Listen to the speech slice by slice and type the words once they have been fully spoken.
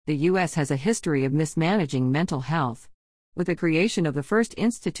The U.S. has a history of mismanaging mental health. With the creation of the first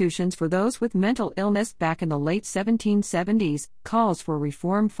institutions for those with mental illness back in the late 1770s, calls for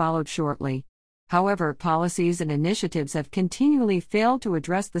reform followed shortly. However, policies and initiatives have continually failed to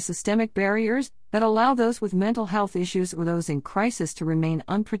address the systemic barriers that allow those with mental health issues or those in crisis to remain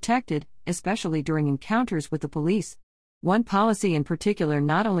unprotected, especially during encounters with the police. One policy in particular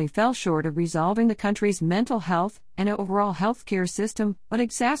not only fell short of resolving the country's mental health and overall healthcare system, but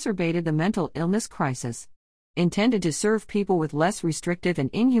exacerbated the mental illness crisis. Intended to serve people with less restrictive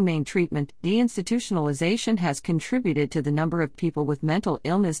and inhumane treatment, deinstitutionalization has contributed to the number of people with mental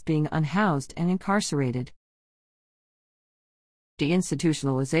illness being unhoused and incarcerated.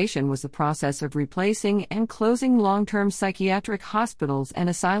 Deinstitutionalization was the process of replacing and closing long-term psychiatric hospitals and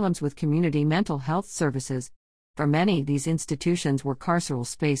asylums with community mental health services. For many, these institutions were carceral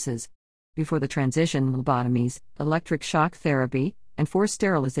spaces. Before the transition, lobotomies, electric shock therapy, and forced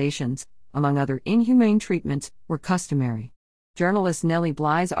sterilizations, among other inhumane treatments, were customary. Journalist Nellie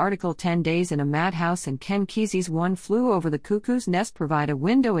Bly's article 10 Days in a Madhouse and Ken Kesey's One Flew Over the Cuckoo's Nest provide a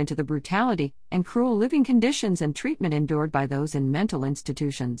window into the brutality and cruel living conditions and treatment endured by those in mental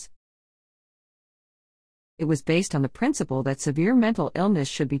institutions. It was based on the principle that severe mental illness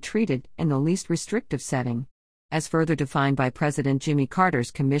should be treated in the least restrictive setting. As further defined by President Jimmy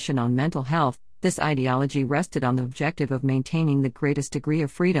Carter's Commission on Mental Health, this ideology rested on the objective of maintaining the greatest degree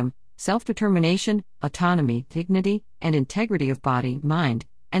of freedom, self-determination, autonomy, dignity, and integrity of body, mind,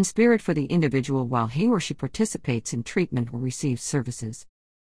 and spirit for the individual while he or she participates in treatment or receives services.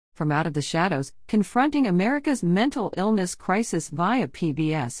 From Out of the Shadows, Confronting America's Mental Illness Crisis via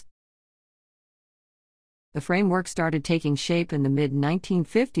PBS. The framework started taking shape in the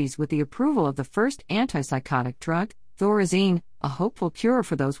mid-1950s with the approval of the first antipsychotic drug, Thorazine, a hopeful cure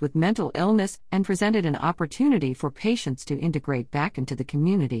for those with mental illness, and presented an opportunity for patients to integrate back into the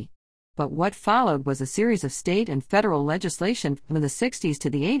community. But what followed was a series of state and federal legislation from the 60s to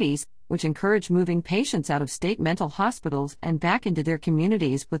the 80s, which encouraged moving patients out of state mental hospitals and back into their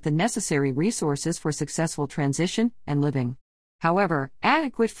communities with the necessary resources for successful transition and living. However,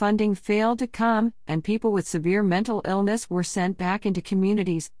 adequate funding failed to come, and people with severe mental illness were sent back into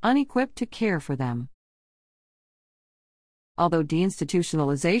communities unequipped to care for them. Although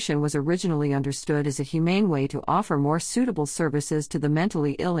deinstitutionalization was originally understood as a humane way to offer more suitable services to the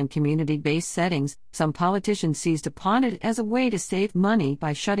mentally ill in community-based settings, some politicians seized upon it as a way to save money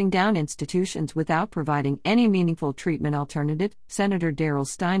by shutting down institutions without providing any meaningful treatment alternative. Senator Darrell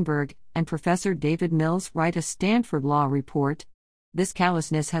Steinberg and Professor David Mills write a Stanford Law report. This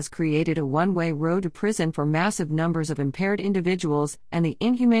callousness has created a one-way road to prison for massive numbers of impaired individuals and the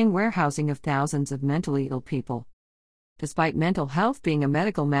inhumane warehousing of thousands of mentally ill people. Despite mental health being a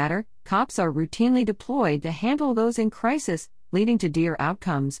medical matter, cops are routinely deployed to handle those in crisis, leading to dire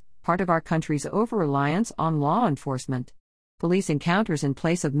outcomes, part of our country's over-reliance on law enforcement. Police encounters in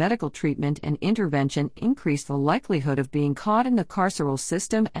place of medical treatment and intervention increase the likelihood of being caught in the carceral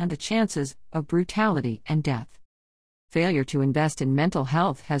system and the chances of brutality and death. Failure to invest in mental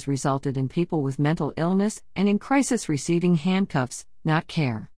health has resulted in people with mental illness and in crisis receiving handcuffs, not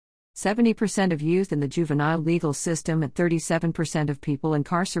care. 70% of youth in the juvenile legal system and 37% of people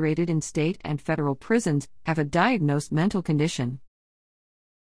incarcerated in state and federal prisons have a diagnosed mental condition.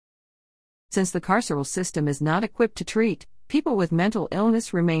 Since the carceral system is not equipped to treat, people with mental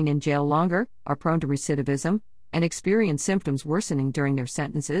illness remain in jail longer, are prone to recidivism, and experience symptoms worsening during their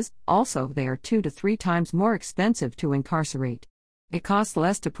sentences. Also, they are 2 to 3 times more expensive to incarcerate. It costs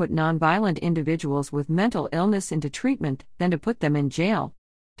less to put nonviolent individuals with mental illness into treatment than to put them in jail.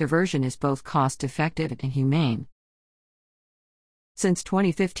 Diversion is both cost-effective and humane. Since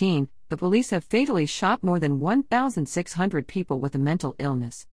 2015, the police have fatally shot more than 1,600 people with a mental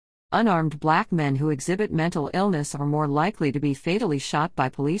illness. Unarmed black men who exhibit mental illness are more likely to be fatally shot by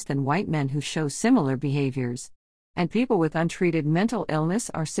police than white men who show similar behaviors. And people with untreated mental illness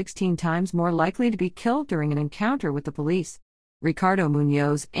are 16 times more likely to be killed during an encounter with the police. Ricardo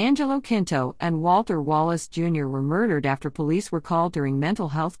Munoz, Angelo Quinto, and Walter Wallace Jr. were murdered after police were called during mental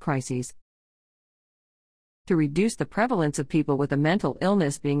health crises. To reduce the prevalence of people with a mental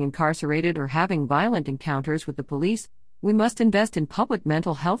illness being incarcerated or having violent encounters with the police, we must invest in public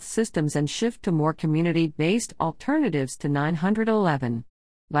mental health systems and shift to more community-based alternatives to 911.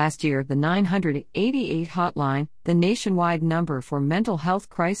 Last year, the 988 hotline, the nationwide number for mental health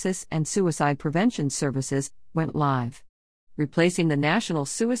crisis and suicide prevention services, went live. Replacing the National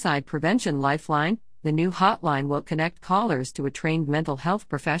Suicide Prevention Lifeline, the new hotline will connect callers to a trained mental health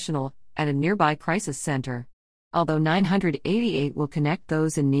professional at a nearby crisis center. Although 988 will connect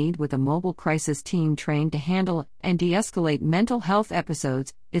those in need with a mobile crisis team trained to handle and de-escalate mental health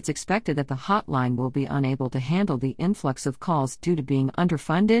episodes, it's expected that the hotline will be unable to handle the influx of calls due to being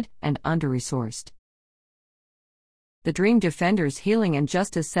underfunded and under-resourced. The Dream Defenders Healing and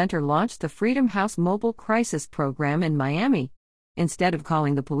Justice Center launched the Freedom House Mobile Crisis Program in Miami. Instead of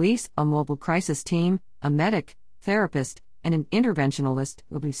calling the police, a mobile crisis team, a medic, therapist, and an interventionalist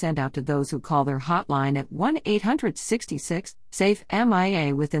will be sent out to those who call their hotline at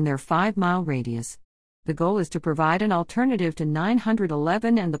 1-866-SAFE-MIA within their 5-mile radius. The goal is to provide an alternative to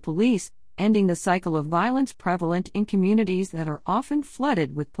 911 and the police, ending the cycle of violence prevalent in communities that are often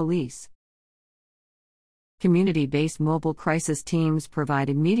flooded with police. Community-based mobile crisis teams provide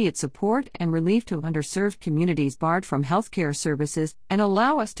immediate support and relief to underserved communities barred from healthcare services and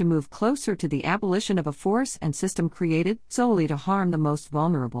allow us to move closer to the abolition of a force and system created solely to harm the most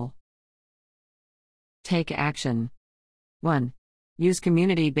vulnerable. Take action. 1. Use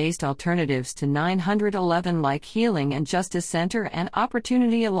community-based alternatives to 911 like Healing and Justice Center and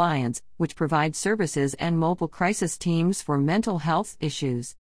Opportunity Alliance, which provide services and mobile crisis teams for mental health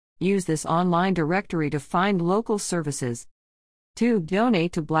issues. Use this online directory to find local services. 2.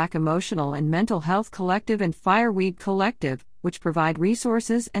 Donate to Black Emotional and Mental Health Collective and Fireweed Collective, which provide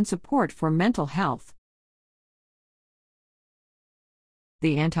resources and support for mental health.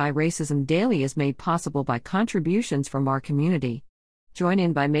 The Anti-Racism Daily is made possible by contributions from our community. Join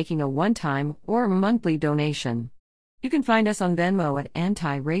in by making a one-time or monthly donation. You can find us on Venmo at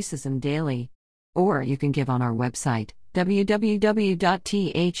Anti-Racism Daily. Or you can give on our website,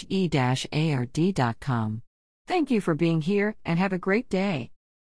 www.the-ard.com. Thank you for being here and have a great day.